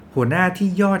หัวหน้าที่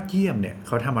ยอดเยี่ยมเนี่ยเ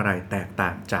ขาทำอะไรแตกต่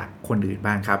างจากคนอื่น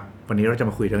บ้างครับวันนี้เราจะ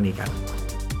มาคุยเรื่องนี้กัน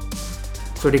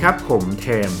สวัสดีครับผมเท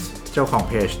มส์เจ้าของเ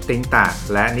พจติ้งต่าง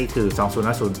และนี่คือ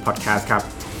2050 Podcast ครับ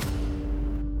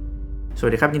ส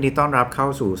วัสดีครับยินดีต้อนรับเข้า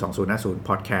สู่2050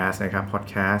 Podcast นะครับ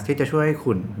Podcast ที่จะช่วยให้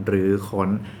คุณหรือค้น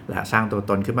และสร้างตัว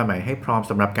ตนขึ้นมาใหม่ให้พร้อม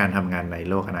สำหรับการทำงานใน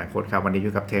โลกอนาคตครับวันนี้อ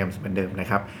ยู่กับเทมส์เหมือนเดิมนะ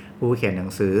ครับผู้เขียนหนั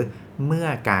งสือเมื่อ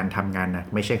การทำงานหนัก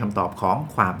ไม่ใช่คำตอบของ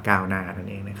ความก้าวหน้านั่น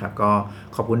เองนะครับก็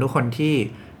ขอบคุณทุกคนที่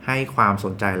ให้ความส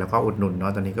นใจแล้วก็อุดหนุนเนา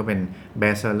ะตอนนี้ก็เป็นเบ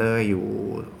สเซอร์อยู่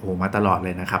มาตลอดเล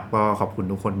ยนะครับก็ขอบคุณ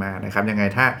ทุกคนมากนะครับยังไง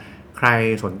ถ้าใคร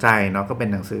สนใจเนาะก็เป็น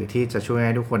หนังสือที่จะช่วยใ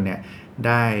ห้ทุกคนเนี่ยไ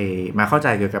ด้มาเข้าใจ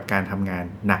เกี่ยวกับการทำงาน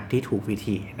หนักที่ถูกวิ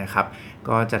ธีนะครับ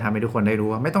ก็จะทำให้ทุกคนได้รู้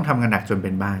ว่าไม่ต้องทำงานหนักจนเ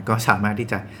ป็นบ้าก็สามารถที่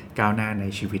จะก้าวหน้าใน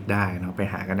ชีวิตได้เนาะไป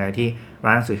หากันได้ที่ร้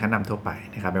านหนังสือชั้นนำทั่วไป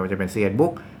นะครับไม่ว่าจะเป็น CX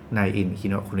Book ในอินคิ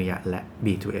โนคุนิยะและ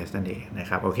B2S นั่นเองนะ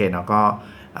ครับโอเคเนาะก็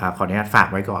ขออนุญาตฝาก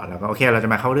ไว้ก่อนแล้วก็โอเคเราจะ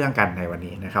มาเข้าเรื่องกันในวัน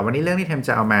นี้นะครับวันนี้เรื่องที่เทมจ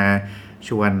ะเอามาช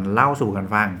วนเล่าสู่กัน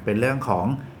ฟังเป็นเรื่องของ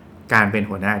การเป็น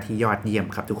หัวหน้าที่ยอดเยี่ยม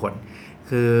ครับทุกคน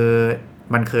คือ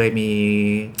มันเคยมี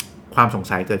ความสง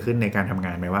สัยเกิดขึ้นในการทำง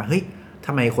านไหมว่าเฮ้ยท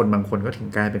ำไมคนบางคนก็ถึง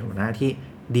กลายเป็นหัวหน้าที่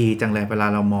ดีจังเลยเวลา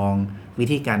เรามองวิ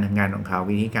ธีการทำงานของเขา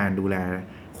วิธีการดูแล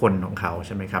คนของเขาใ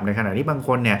ช่ไหมครับในขณะที่บางค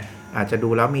นเนี่ยอาจจะดู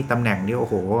แล้วมีตำแหน่งที่โอ้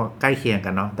โหใกล้เคียงกั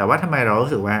นเนาะแต่ว่าทำไมเรา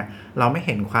รู้สึกว่าเราไม่เ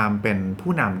ห็นความเป็น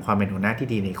ผู้นำความเป็นหัวหน้าที่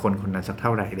ดีในคนคนนั้นสักเท่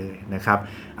าไหร่เลยนะครับ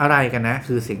อะไรกันนะ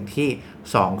คือสิ่งที่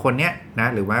2คนเนี้ยนะ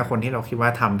หรือว่าคนที่เราคิดว่า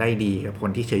ทำได้ดีกับค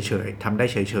นที่เฉยๆทำได้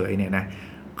เฉยๆเนี่ยนะ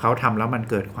เขาทำแล้วมัน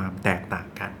เกิดความแตกต่าง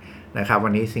กันนะครับวั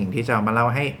นนี้สิ่งที่จะมาเล่า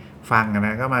ให้ฟังน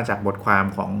ะก็มาจากบทความ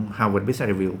ของ Harvard Business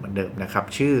Review เหมือนเดิมนะครับ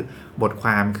ชื่อบทคว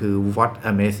ามคือ What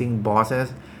Amazing Bosses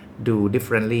Do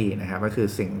Differently นะครับก็คือ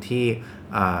สิ่งที่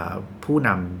ผู้น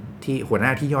ำที่หัวหน้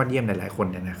าที่ยอดเยี่ยมหลายๆคน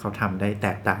เนี่ยนะเขาทำได้แต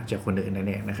กต่างจากคนอื่นนั่น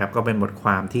เองนะครับก็เป็นบทคว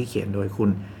ามที่เขียนโดยคุณ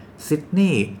ซิด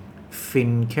นีย์ฟิ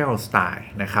นเคลสไตน์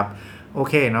นะครับโอ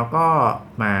เคเนาะก็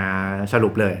มาสรุ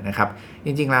ปเลยนะครับจ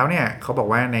ริงๆแล้วเนี่ยเขาบอก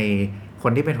ว่าในค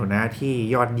นที่เป็นหัวหน้าที่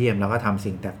ยอดเยี่ยมแล้วก็ทำ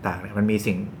สิ่งแตกต่างเนี่ยมันมี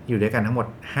สิ่งอยู่ด้วยกันทั้งหมด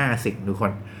5สิ่งทุกค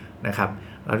นนะครับ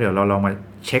แล้วเดี๋ยวเราลองมา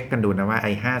เช็คกันดูนะว่าไ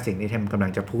อ้5สิ่งที่เทมกำลั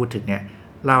งจะพูดถึงเนี่ย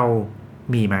เรา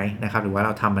มีไหมนะครับหรือว่าเร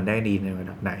าทำมันได้ดีในระ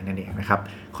ดับไหนนั่นเองนะครับ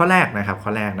ข้อแรก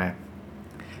นะ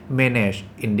manage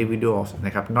individuals น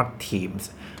ะครับ not teams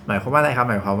หมายความว่าอะไรครับ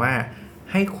หมายความว่า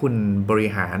ให้คุณบริ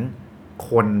หาร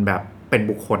คนแบบเป็น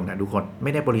บุคคลนะทุกคนไ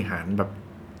ม่ได้บริหารแบบ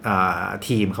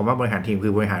ทีมคำว่าบริหารทีมคื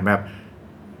อบริหารแบบ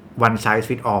one size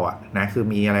fit all อะนะคือ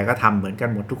มีอะไรก็ทำเหมือนกัน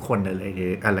หมดทุกคนเลย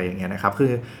อะไรอย่างเงี้ยนะครับคื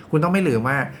อคุณต้องไม่ลืม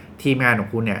ว่าทีมงานของ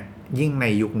คุณเนี่ยยิ่งใน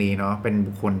ยุคนี้เนาะเป็น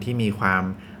บุคคลที่มีความ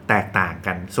แตกต่าง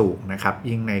กันสูงนะครับ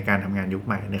ยิ่งในการทำงานยุคใ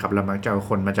หม่นะครับเรามักจะเอา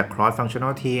คนมาจาก cross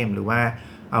functional team หรือว่า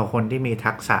เอาคนที่มี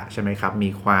ทักษะใช่ไหมครับมี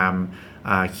ความ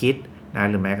คิดนะ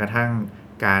หรือแม้กระทั่ง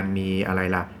การมีอะไร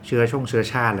ล่ะเชื้อ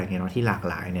ชาติอะไรเงี้ยเนาะที่หลาก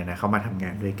หลายเนี่ยนะเขามาทำง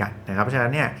านด้วยกันนะครับเพราะฉะนั้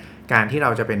นเนี่ยการที่เรา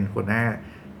จะเป็นหัวห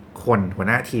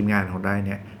น้าทีมงานของได้เ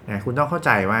นี่ยนะคุณต้องเข้าใ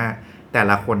จว่าแต่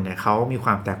ละคนเนี่ยเขามีคว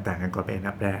ามแตกต่างกันก่อนเป็นอัน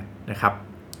ดับแรกนะครับ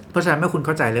เพราะฉะนั้นเมื่อคุณเ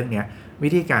ข้าใจเรื่องนี้วิ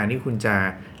ธีการที่คุณจะ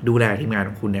ดูแลทีมงาน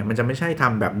ของคุณเนี่ยมันจะไม่ใช่ท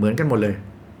ำแบบเหมือนกันหมดเลย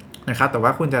นะครับแต่ว่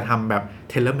าคุณจะทำแบบ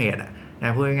เทเลเมดน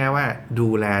ะพูดง่ายๆว่าดู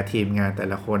แลทีมงานแต่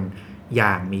ละคนอ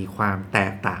ย่างมีความแต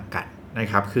กต่างกันนะ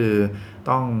ครับคือ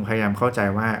ต้องพยายามเข้าใจ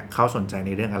ว่าเขาสนใจใน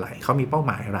เรื่องอะไรเขามีเป้าห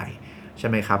มายอะไรใช่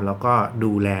ไหมครับแล้วก็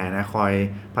ดูแลนะคอย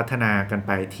พัฒนากันไ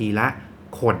ปทีละ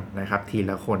คนนะครับที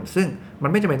ละคนซึ่งมั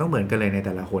นไม่จำเป็นต้องเหมือนกันเลยในแ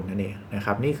ต่ละคนนั่นเองนะค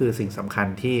รับนี่คือสิ่งสำคัญ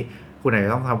ที่คุณอาจจ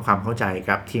ะต้องทำความเข้าใจ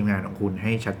กับทีมงานของคุณใ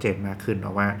ห้ชัดเจนมากขึ้นเพร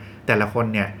าะว่าแต่ละคน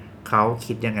เนี่ยเขา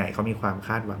คิดยังไงเขามีความค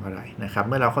าดหวังอะไรนะครับเ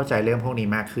มื่อเราเข้าใจเรื่องพวกนี้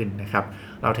มากขึ้นนะครับ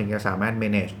เราถึงจะสามารถ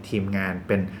manage ทีมงานเ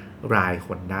ป็นรายค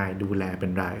นได้ดูแลเป็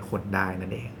นรายคนได้นั่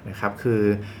นเองนะครับคือ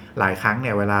หลายครั้งเ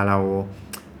นี่ยเวลาเรา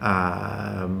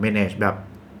manage แบบ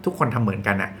ทุกคนทำเหมือน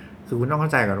กันอะคือคุณต้องเข้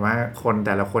าใจก่อนว่าคนแ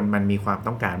ต่ละคนมันมีความ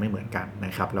ต้องการไม่เหมือนกันน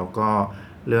ะครับแล้วก็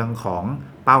เรื่องของ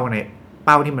เป้า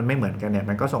ที่มันไม่เหมือนกันเนี่ย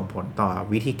มันก็ส่งผลต่อ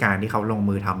วิธีการที่เขาลง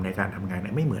มือทำในการทำงานเ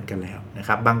นี่ยไม่เหมือนกันแล้วนะค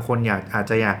รับบางคนอาจ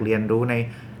จะอยากเรียนรู้ใน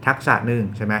ทักษะหนึ่ง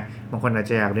ใช่ไหมบางคนอาจ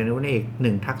จะอยากเรียนรู้ในอีกห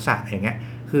นึ่งทักษะอย่างเงี้ย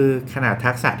คือขนาด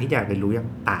ทักษะที่อยากเรียนรู้ยัง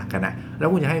ต่างกันนะแล้ว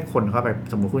คุณจะให้คนเข้าไป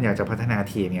สมมุติคุณอยากจะพัฒนา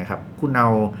ทีมเนี่ยครับคุณเอา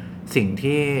สิ่ง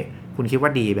ที่คุณคิดว่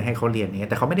าดีไปให้เขาเรียนเนี่ย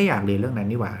แต่เขาไม่ได้อยากเรียนเรื่องนั้น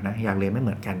นี่หว่านะอยากเรียนไม่เห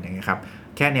มือนกันอย่างเงี้ยครับ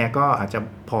แค่นี้ก็อาจจะ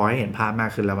พอให้เห็นภาพมา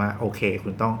กขึ้นแล้วว่าโอเคคุ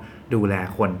ณต้องดูแล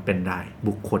คนเป็นราย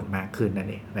บุคคลมากขึ้นนั่น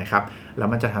เองนะครับแล้ว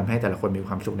มันจะทำให้แต่ละคนมีค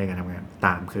วามสุขในการทำงานต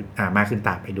ามขึ้นมากขึ้น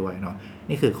ตามไปด้วยเนาะ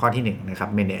นี่คือข้อที่1นะครับ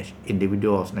manage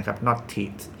individuals นะครับ not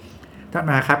teams ถัด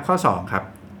มาครับข้อ2ครับ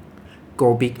go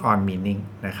big on meaning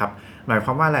นะครับหมายคว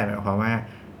ามว่าอะไรหมายความว่า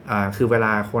คือเวล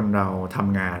าคนเราท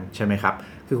ำงานใช่ไหมครับ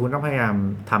คือคุณต้องพยายาม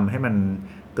ทำให้มัน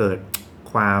เกิด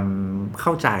ความเข้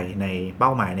าใจในเป้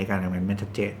าหมายในการทำงานมันชั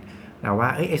ดเจน นะว่า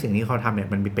ไอ้สิ่งที่เขาทำเนี่ย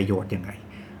มันมีประโยชน์ยังไง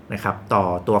นะครับต่อ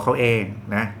ตัวเขาเอง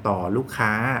นะต่อลูกค้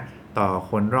าต่อ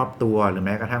คนรอบตัวหรือแ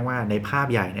ม้กระทั่งว่าในภาพ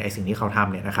ใหญ่เนี่ยไอ้สิ่งที่เขาท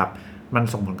ำเนี่ยนะครับมัน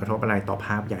ส่งผลกระทบอะไรต่อภ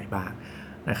าพใหญ่บ้าง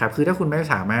นะครับคือถ้าคุณไม่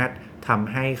สามารถท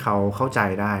ำให้เขาเข้าใจ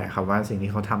ได้ครับว่าสิ่ง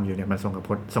ที่เขาทำอยู่เนี่ยมัน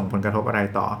ส่งผลกระทบอะไร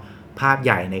ต่อภาพใ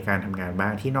หญ่ในการทำงานบ้า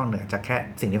งที่นอกเหนือจากแค่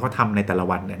สิ่งที่เขาทำในแต่ละ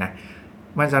วันเนี่ยนะ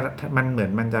มันเหมือ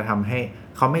นมันจะทำให้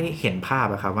เขาไม่เห็นภาพ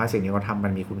อะครับว่าสิ่งที่เขาทำมั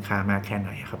นมีคุณค่ามากแค่ไหน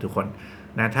ครับทุกคน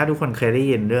นะถ้าทุกคนเคยได้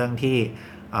ยินเรื่องที่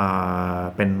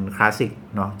เป็นคลาสสิก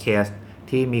เนาะเคส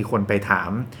ที่มีคนไปถา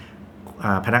ม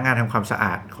พนักงานทำความสะอ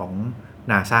าดของ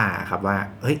NASA ครับว่า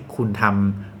เฮ้ยคุณท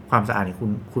ำความสะอาดนี่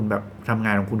คุณแบบทำง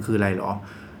านของคุณคืออะไรหรอ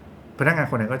พนักงาน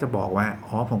คนนั้นก็จะบอกว่า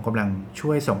อ๋อผมกำลังช่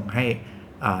วยส่งให้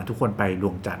ทุกคนไปด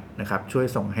วงจันทร์นะครับช่วย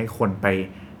ส่งให้คนไป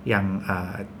ยัง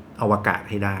อวกาศ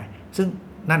ให้ได้ซึ่ง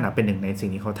นั่นเป็นหนึ่งในสิ่ง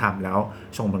ที่เขาทำแล้ว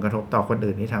ส่งผลกระทบต่อคน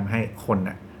อื่นที่ทำให้คน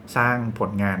สร้างผ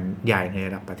ลงานใหญ่ในร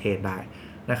ะดับประเทศได้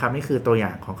นะครับนี่คือตัวอย่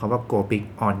างของคำว่า go big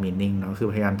on meaning เนาะคือ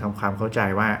พยายามทำความเข้าใจ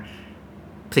ว่า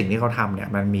สิ่งที่เขาทำเนี่ย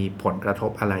มันมีผลกระท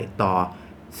บอะไรต่อ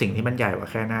สิ่งที่มันใหญ่กว่า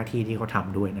แค่หน้าที่ที่เขาท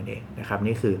ำด้วยนั่นเองนะครับ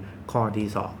นี่คือข้อที่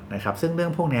2นะครับซึ่งเรื่อ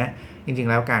งพวกนี้จริงๆ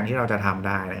แล้วการที่เราจะทำไ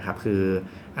ด้นะครับคือ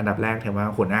อันดับแรกถือว่า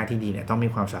หัวหน้าที่ดีเนี่ยต้องมี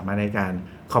ความสามารถในการ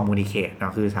communicate เนา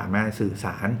ะคือสามารถสื่อส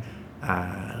าร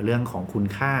เรื่องของคุณ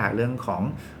ค่าเรื่องของ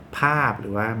ภาพหรื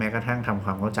อว่าแม้กระทั่งทำคว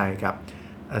ามเข้าใจกับ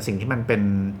สิ่งที่มันเป็น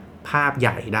ภาพให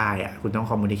ญ่ได้คุณต้อง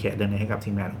คอมมูนิเคตเรื่องนี้ให้กับที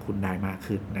มงานของคุณได้มาก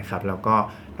ขึ้นนะครับแล้วก็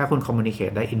ถ้าคุณคอมมูนิเค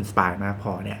ตได้อินสปายมากพ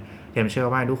อเนี่ยเผมเชื่อ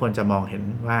ว่าทุกคนจะมองเห็น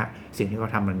ว่าสิ่งที่เขา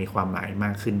ทำมันมีความหมายม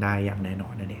ากขึ้นได้อย่างแน่นอ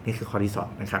นนั่นเองนี่คือข้อที่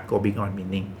2นะครับ go big on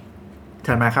meaning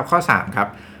ถัดมาครับข้อ3ครับ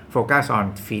focus on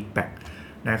feedback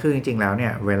นะคือจริงๆแล้วเนี่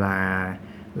ยเวลา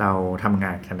เราทำง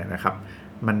านกันนะครับ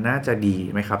มันน่าจะดี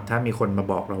ไหมครับถ้ามีคนมา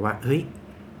บอกเราว่าเฮ้ย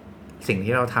สิ่ง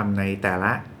ที่เราทำในแต่ล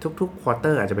ะทุกๆควอเต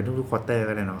อร์อาจจะเป็นทุกๆควอเตอร์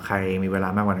ก็ได้เนาะใครมีเวลา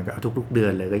มากกว่านั้นก็ทุกๆเดือ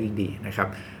นเลยก็ยิ่งดีนะครับ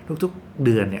ทุกๆเ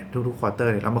ดือนเนี่ยทุกๆควอเตอ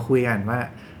ร์เนี่ยเรามาคุยกันว่า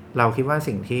เราคิดว่า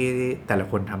สิ่งที่แต่ละ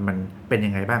คนทำมันเป็น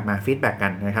ยังไงบ้างมาฟีดแบ็กกั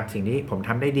นนะครับสิ่งที่ผมท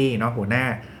ำได้ดีเนาะหัวหน้า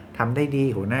ทำได้ดี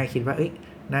หัวหน้าคิดว่า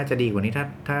น่าจะดีกว่านี้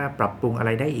ถ้าปรับปรุงอะไร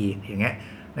ได้อีกอย่างเงี้ย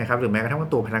นะครับหรือแม้กระทั่งว่า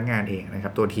ตัวพนักงานเองนะครั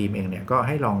บตัวทีมเองเนี่ยก็ใ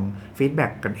ห้ลองฟีดแบ็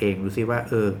กกันเองดูซิว่า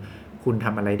คุณท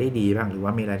ำอะไรได้ดีบ้างหรือว่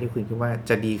ามีอะไรที่คุณคิดว่า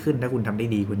จะดีขึ้นถ้าคุณทำได้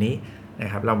ดีกว่านี้นะ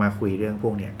ครับเรามาคุยเรื่องพ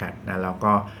วกนี้กันนะแล้ว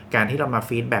ก็การที่เรามา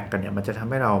ฟีดแบ็กกันเนี่ยมันจะทำ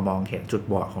ให้เรามองเห็นจุด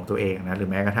บอดของตัวเองนะหรือ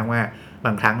แม้กระทั่งว่าบ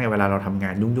างครั้งเนี่ยเวลาเราทำงา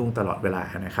นยุ่งๆตลอดเวลา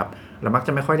นะครับเรามักจ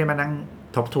ะไม่ค่อยได้มานั่ง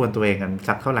ทบทวนตัวเองกัน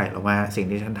สักเท่าไหร่หรอกว่าสิ่ง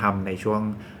ที่ฉันทำในช่วง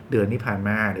เดือนที่ผ่านม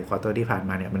าหรือควอเตอร์ที่ผ่าน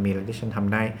มาเนี่ยมันมีอะไรที่ฉันท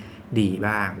ำได้ดี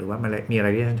บ้างหรือว่ามันมีอะไร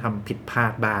ที่ฉันทำผิดพลา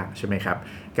ดบ้างใช่ไหมครับ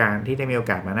การที่ได้มีโอ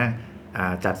กาสมานั่ง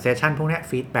จัดเซสชันพวกนี้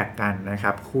ฟีดแบ็กกันนะค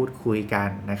รับพูดคุยกัน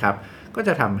นะครับก็จ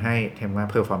ะทำให้เทมว่า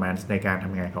performance ในการท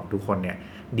ำงานของทุกคนเนี่ย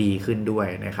ดีขึ้นด้วย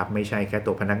นะครับไม่ใช่แค่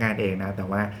ตัวพนักงานเองนะแต่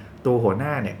ว่าตัวหัวหน้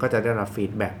าเนี่ยก็จะได้รับฟี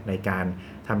ดแบ็กในการ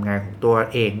ทำงานของตัว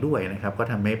เองด้วยนะครับก็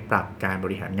ทำให้ปรับการบ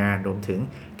ริหารงานรวมถึง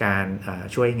การ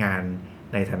ช่วยงาน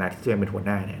ในฐานะที่ตัวเองเป็นหัวห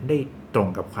น้าเนี่ยได้ตรง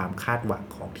กับความคาดหวัง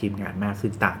ของทีมงานมากขึ้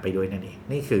นตามไปด้วยนั่นเอง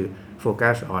นี่คือ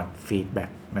focus on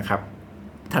feedback นะครับ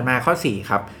ถัดมาข้อ4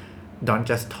ครับ don't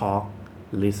just talk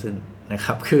listen นะค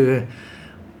รับคือ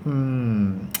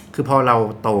พอเรา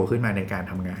โตขึ้นมาในการ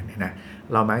ทำงานเนี่ยนะ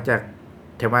เรามักจะ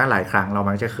ว่าหลายครั้งเรา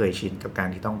มักจะเคยชินกับการ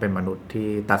ที่ต้องเป็นมนุษย์ที่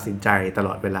ตัดสินใจตล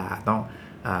อดเวลาต้อง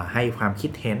ให้ความคิ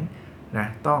ดเห็นนะ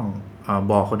ต้อง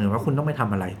บอกคนอื่นว่าคุณต้องไม่ท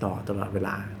ำอะไรต่อตลอดเวล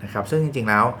านะครับซึ่งจริงๆ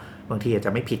แล้วบางทีอาจจ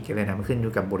ะไม่ผิดกันเลยนะมันขึ้นอ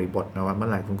ยู่กับบริบทนะว่าเมื่อ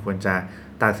ไหร่คุณควรจะ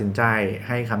ตัดสินใจใ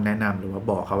ห้คำแนะนำหรือว่า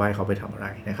บอกเขาว่าเขาไปทำอะไร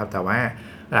นะครับแต่ว่า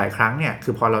หลายครั้งเนี่ยคื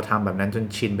อพอเราทำแบบนั้นจน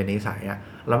ชินเป็นนิสัย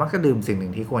เรามักจะลืมสิ่งหนึ่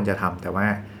งที่ควรจะทำแต่ว่า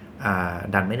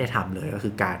ดันไม่ได้ทำเลยก็คื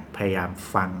อการพยายาม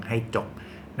ฟังให้จบ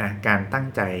นะการตั้ง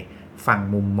ใจฟัง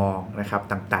มุมมองนะครับ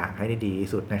ต่างๆให้ได้ดีที่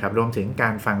สุดนะครับรวมถึงกา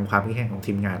รฟังความคิดเห็นของ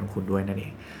ทีมงานของคุณด้วยนั่นเอ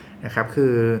งนะครับคื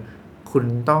อคุณ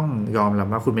ต้องยอมรับ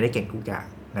ว่าคุณไม่ได้เก่งทุกอย่าง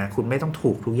นะคุณไม่ต้อง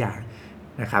ถูกทุกอย่าง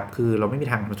นะครับคือเราไม่มี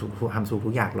ทางทำถูก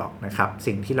ทุกอย่างหรอกนะครับ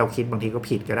สิ่งที่เราคิดบางทีก็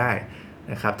ผิดก็ได้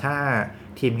นะครับถ้า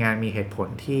ทีมงานมีเหตุผล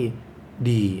ที่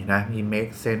ดีนะมี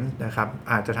make sense นะครับ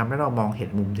อาจจะทำให้เรามองเห็น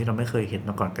มุมที่เราไม่เคยเห็น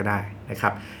มาก่อนก็ได้นะครั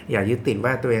บอย่ายึดติดว่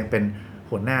าตัวเองเป็น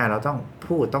หัวหน้าเราต้อง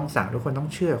พูดต้องสั่งทุกคนต้อง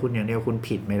เชื่อคุณอย่างเดียวคุณ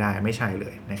ผิดไม่ได้ไม่ใช่เล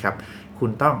ยนะครับคุณ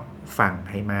ต้องฟัง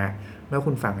ให้มากเมื่อ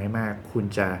คุณฟังให้มากคุณ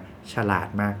จะฉลาด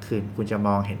มากขึ้นคุณจะม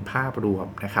องเห็นภาพรวม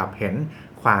นะครับเห็น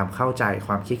ความเข้าใจค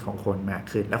วามคิดของคนมาก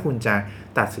ขึ้นแล้วคุณจะ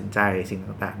ตัดสินใจสิ่ง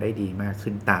ต่างๆได้ดีมาก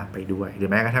ขึ้นตามไปด้วยหรือ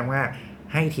แม้กระทั่งว่า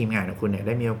ให้ทีมงานของคุณเนี่ยไ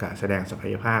ด้มีโอกาสแสดงศัก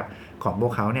ยภาพของพว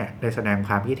กเขาเนี่ยได้แสดงค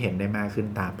วามคิดเห็นได้มากขึ้น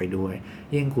ตามไปด้วย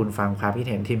ยิ่งคุณฟังความคิด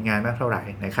เห็นทีมงานมากเท่าไหร่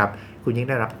นะครับคุณยิ่ง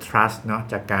ได้รับ trust เนาะ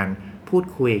จากการพูด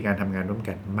คุยการทำงานร่วม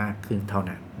กันมากขึ้นเท่า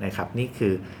นั้นนะครับนี่คื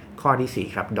อข้อที่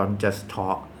4ครับ don't just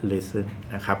talk listen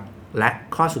นะครับและ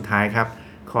ข้อสุดท้ายครับ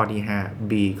ข้อที่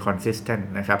5 be consistent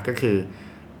นะครับก็คือ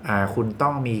คุณต้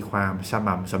องมีความส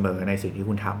ม่ำเสมอในสิ่งที่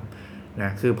คุณทำน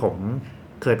ะคือผม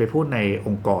เคยไปพูดในอ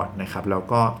งค์กรนะครับแล้ว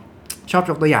ก็ชอบ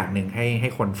ยกตัวอย่างหนึ่งให้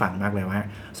คนฟังมากเลยว่า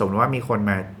สมมติว่ามีคน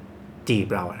มาจีบ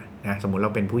เรานะสมมุติเร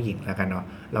าเป็นผู้หญิงแล้วกันเนาะ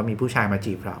เรามีผู้ชายมา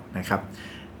จีบเรานะครับ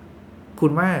คุ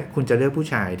ณว่าคุณจะเลือกผู้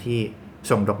ชายที่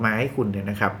ส่งดอกไม้ให้คุณเนี่ย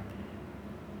นะครับ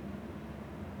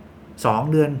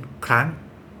2 เดือนครั้ง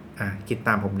คิดต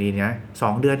ามผมดีนะ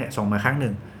2 เดือนเนี่ยส่งมาครั้งห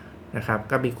นึ่งนะครับ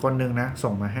กับอีกคนนึงนะ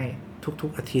ส่งมาให้ทุ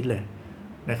กๆอาทิตย์เลย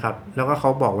นะครับแล้วก็เขา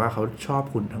บอกว่าเขาชอบ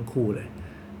คุณทั้งคู่เลย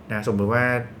นะสมมติว่า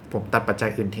ผมตัดปัจจัย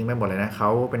อื่นทิ้งไปหมดเลยนะเขา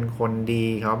เป็นคนดี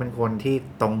เขาเป็นคนที่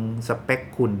ตรงสเปค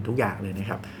คุณทุกอย่างเลยนะ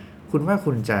ครับคุณว่า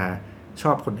คุณจะช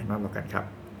อบคนไหนมากกว่ากันครับ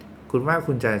คุณว่า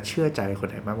คุณจะเชื่อใจคน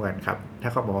ไหนมากกว่ากันครับถ้า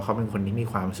เขาบอกว่าเขาเป็นคนที่มี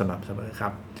ความสม่ำเสมอครั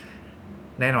บ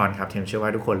แน่นอนครับเทมเชื่อว่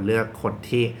าทุกคนเลือกคน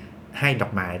ที่ให้ดอ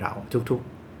กไม้เราทุก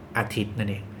ๆอาทิตย์นั่น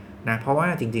เองนะเพราะว่า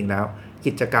จริงๆแล้ว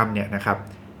กิจกรรมเนี่ยนะครับ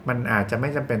มันอาจจะไม่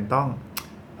จำเป็นต้อง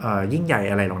ยิ่งใหญ่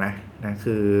อะไรหรอกนะ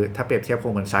คือถ้าเปรียบเทียบโคร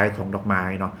งไซส์ของดอกไม้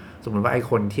เนาะสมมติว่าไอ้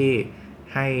คนที่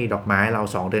ให้ดอกไม้เรา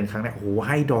2 เดือนครั้งเนี่ยโอ้โหใ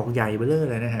ห้ดอกใหญ่เบ้อเร่อ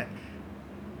เลยนะฮะ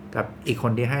กับอีกค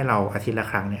นที่ให้เราอาทิตย์ละ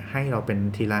ครั้งเนี่ยให้เราเป็น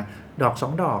ทีละดอก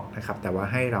2 ดอกนะครับแต่ว่า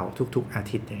ให้เราทุกๆอา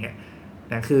ทิตย์อย่างเงี้ย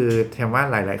นะคือแทนว่า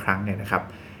หลายๆครั้งเนี่ยนะครับ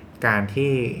การ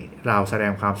ที่เราแสด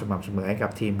งความสม่ำเสมอให้กั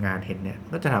บทีมงานเห็นเนี่ย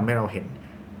ก็จะทำให้เราเห็น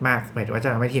มากหมายถึงว่าจ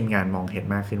ะทำให้ทีมงานมองเห็น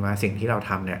มากขึ้นว่าสิ่งที่เรา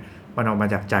ทำเนี่ยมันออกมา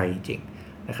จากใจจริง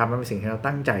นะครับมันเป็นสิ่งที่เรา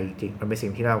ตั้งใจจริงมันเป็นสิ่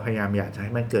งที่เราพยายามอยากจะใ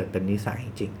ห้มันเกิดเป็นนิสัยจ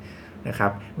ริงนะครั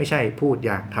บไม่ใช่พูดอ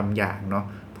ย่างทำอย่างเนาะ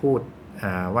พูด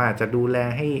ว่าจะดูแล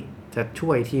ให้จะช่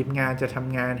วยทีมงานจะท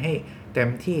ำงานให้เต็ม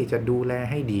ที่จะดูแล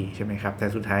ให้ดีใช่ไหมครับแต่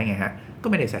สุดท้ายไงฮะก็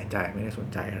ไม่ได้ใส่ใจไม่ได้สน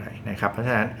ใจอะไรนะครับเพราะฉ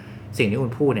ะนั้นสิ่งที่คุ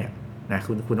ณพูดเนี่ยนะ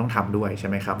คุณต้องทำด้วยใช่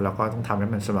ไหมครับแล้วก็ต้องทำให้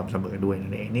มันสม่ำเสมอด้วย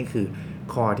นั่นเองนี่คือ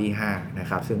ข้อที่5นะ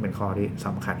ครับซึ่งเป็นข้อที่ส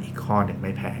ำคัญอีกข้อหนึ่งไ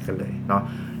ม่แพ้กันเลยเนาะ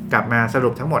กลับมาสรุ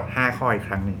ปทั้งหมด5ข้ออีกค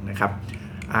รั้งหนึ่งนะครับ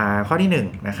ข้อที่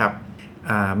1นะครับ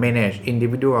manage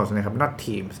individuals นะครับ not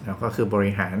teams นะก็คือบ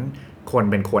ริหารคน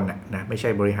เป็นคนนะไม่ใช่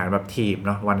บริหารแบบทีมเ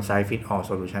นาะ one size fit all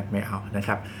solution ไม่เอานะค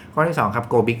รับข้อที่2ครับ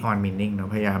go big on meaning เนาะ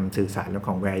พยายามสื่อสารเรื่อง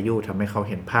ของ value ทำให้เขา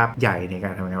เห็นภาพใหญ่ในกา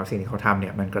รทำงานว่าสิ่งที่เขาทำเนี่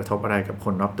ยมันกระทบอะไรกับค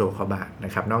นรอบตัวเขาบ้างน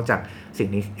ะครับนอกจากสิ่ง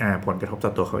นี้ผลกระทบต่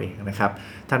อตัวเขาเองนะครับ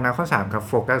ถัดมาข้อ3ครับ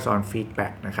focus on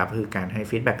feedback นะครับคือการให้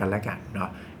feedback กันและกันเนาะ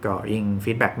ก็ยิ่ง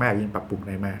feedback มากยิ่งปรับปรุงไ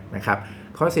ด้มากนะครับ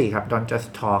ข้อ4ครับ don't just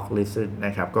talk listen น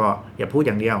ะครับก็อย่าพูดอ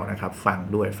ย่างเดียวนะครับฟัง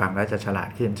ด้วยฟังแล้วจะฉลาด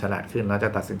ขึ้นแล้วจะ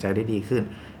ตัดสินใจได้ดีขึ้น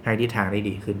ให้ทิศทางได้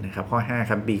ดีขึ้นนะครับข้อ5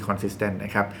ครับ be consistent น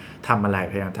ะครับทำอะไร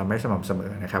พยายามทำให้สม่ำเสม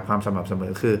อนะครับความสม่ำเสม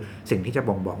อคือสิ่งที่จะ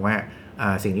บ่งบอกว่า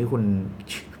สิ่งที่คุณ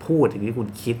พูดสิ่งที่คุณ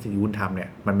คิดสิ่งที่คุณทำเนี่ย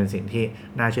มันเป็นสิ่งที่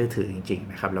น่าเชื่อถือจริง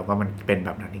ๆนะครับแล้วก็มันเป็นแบ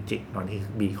บนั้นจริงๆตอนที่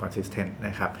be consistent น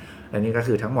ะครับและนี่ก็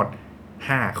คือทั้งหมด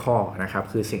5ข้อนะครับ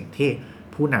คือสิ่งที่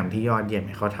ผู้นำที่ยอดเยี่ยม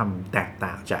เขาทำแตก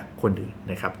ต่างจากคนอื่น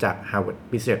นะครับจาก Harvard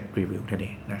Business Review นั่นเอ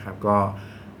งนะครับก็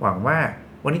หวังว่า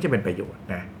วันนี้จะเป็นประโยชน์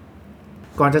นะ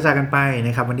ก่อนจะจากกันไปน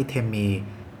ะครับวันนี้เทมมี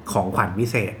ของขวัญพิ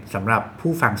เศษสำหรับ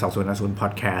ผู้ฟัง20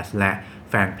 Podcast และ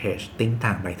แฟนเพจติ้งต่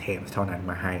าง by Thames เท่านั้น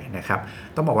มาให้นะครับ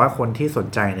ต้องบอกว่าคนที่สน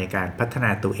ใจในการพัฒนา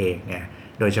ตัวเองเนี่ย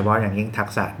โดยเฉพาะอย่างยิ่งทั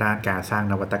กษะด้านการสร้าง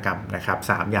นวัตกรรมนะครับ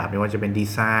3อย่างไม่ว่าจะเป็นดี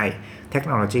ไซน์เทคโ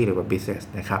นโลยีหรือว่า business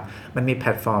นะครับมันมีแพล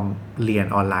ตฟอร์มเรียน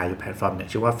ออนไลน์อยู่แพลตฟอร์มหนึ่ง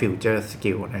ชื่อว่า Future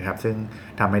Skill นะครับซึ่ง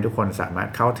ทำให้ทุกคนสามารถ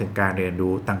เข้าถึงการเรียน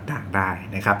รู้ต่างๆได้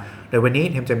นะครับโดยวันนี้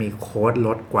เทมจะมีโค้ดล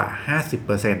ดกว่า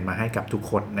 50% มาให้กับทุก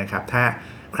คนนะครับถ้า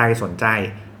ใครสนใจ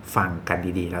ฟังกัน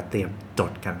ดีๆแล้วเตรียมจ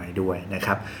ดกันไว้ด้วยนะค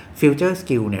รับ Future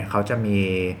Skill เนี่ยเขาจะมี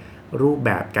รูปแบ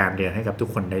บการเรียนให้กับทุก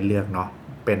คนได้เลือกเนาะ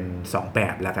เป็น2แบ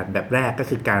บแล้วกันแบบแรกก็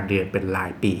คือการเรียนเป็นรา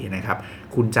ยปีนะครับ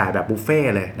คุณจ่ายแบบบุฟเฟ่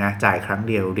เลยนะจ่ายครั้ง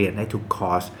เดียวเรียนได้ทุกค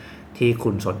อร์สที่คุ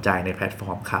ณสนใจในแพลตฟอ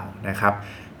ร์มเขานะครับ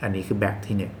อันนี้คือแบบ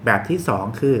ที่1แบบที่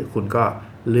2คือคุณก็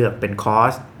เลือกเป็นคอร์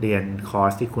สเรียนคอร์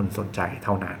สที่คุณสนใจเ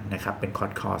ท่านั้นนะครับเป็นคอ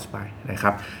ร์สไปนะครั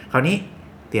บคราวนี้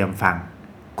เตรียมฟัง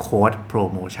โค้ดโปร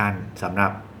โมชั่นสำหรั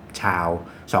บชาว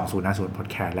2050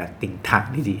 Podcast และติ่งทัก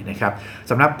ดีๆนะครับ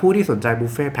สำหรับผู้ที่สนใจบุ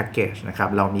ฟเฟ่แพ็กเกจนะครับ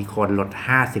เรามีโค้ดลด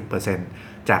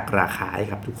 50% จากราคาให้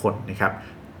กับทุกคนนะครับ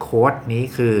โค้ดนี้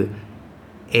คือ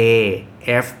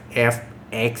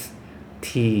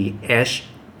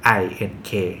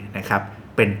AFFXTHINK นะครับ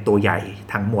เป็นตัวใหญ่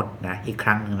ทั้งหมดนะอีกค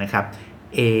รั้งนึงนะครับ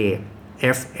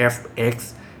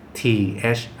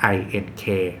AFFXTHINK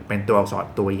เป็นตัวอักษร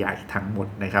ตัวใหญ่ทั้งหมด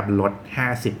นะครับลด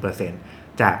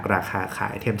 50% จากราคาขา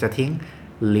ยเทมจะทิ้ง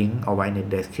ลิงก์เอาไว้ใน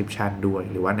description ด้วย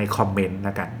หรือว่าในคอมเมนต์แ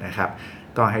ล้วกันนะครับ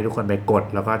ก็ให้ทุกคนไปกด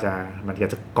แล้วก็มัน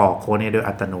จะกรอกโค้ดนี้โดย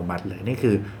อัตโนมัติเลยนี่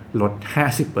คือลด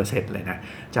 50% เลยนะ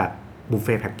จากบุฟเ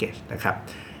ฟ่แพ็กเกจนะครับ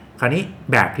คราวนี้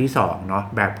แบบที่2เนาะ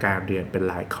แบบการเรียนเป็น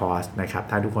รายคอร์สนะครับ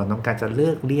ถ้าทุกคนต้องการจะเลื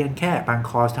อกเรียนแค่บาง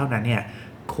คอร์สเท่านั้นเนี่ย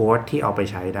โค้ดที่เอาไป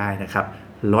ใช้ได้นะครับ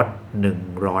ลด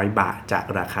100 บาทจาก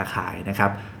ราคาขายนะครั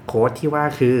บโค้ดที่ว่า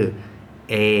คือ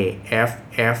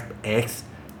AFFX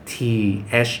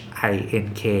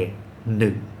THINK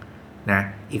 1นะ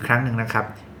อีกครั้งหนึ่งนะครับ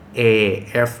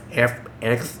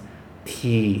AFFX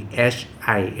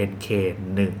THINK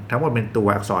 1ทั้งหมดเป็นตัว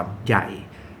อักษรใหญ่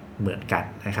เหมือนกัน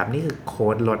นะครับนี่คือโค้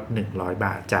ดลด100 บ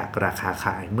าทจากราคาข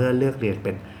ายเมื่อเลือกเรียนเ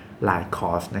ป็นรายค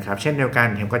อร์สนะครับเช่นเดียวกัน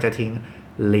ผมก็จะทิ้ง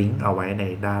ลิงก์เอาไว้ใน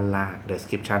ด้านล่าง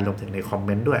description รวมถึงในคอมเม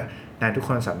นต์ด้วยนะทุกค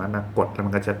นสามารถมากดแล้วมั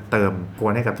นก็จะเติมโค้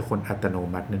ดให้กับทุกคนอัตโน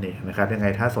มัตินั่นเองนะครับยังไง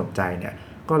ถ้าสนใจเนี่ย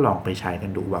ก็ลองไปใช้กั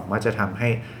นดูหวังว่าจะทำให้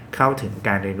เข้าถึงก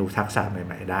ารเรียนรู้ทักษะใ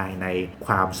หม่ๆได้ในค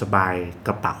วามสบายก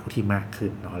ระเป๋าที่มากขึ้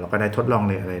นเนาะแล้วก็ได้ทดลอง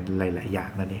เลยอะไรหลายๆอย่าง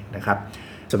นั่นเองนะครับ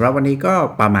สำหรับวันนี้ก็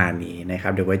ประมาณนี้นะครั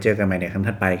บเดี๋ยวไว้เจอกันใหม่ในครั้ง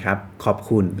ถัดไปครับขอบ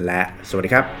คุณและสวัสดี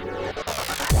ครับ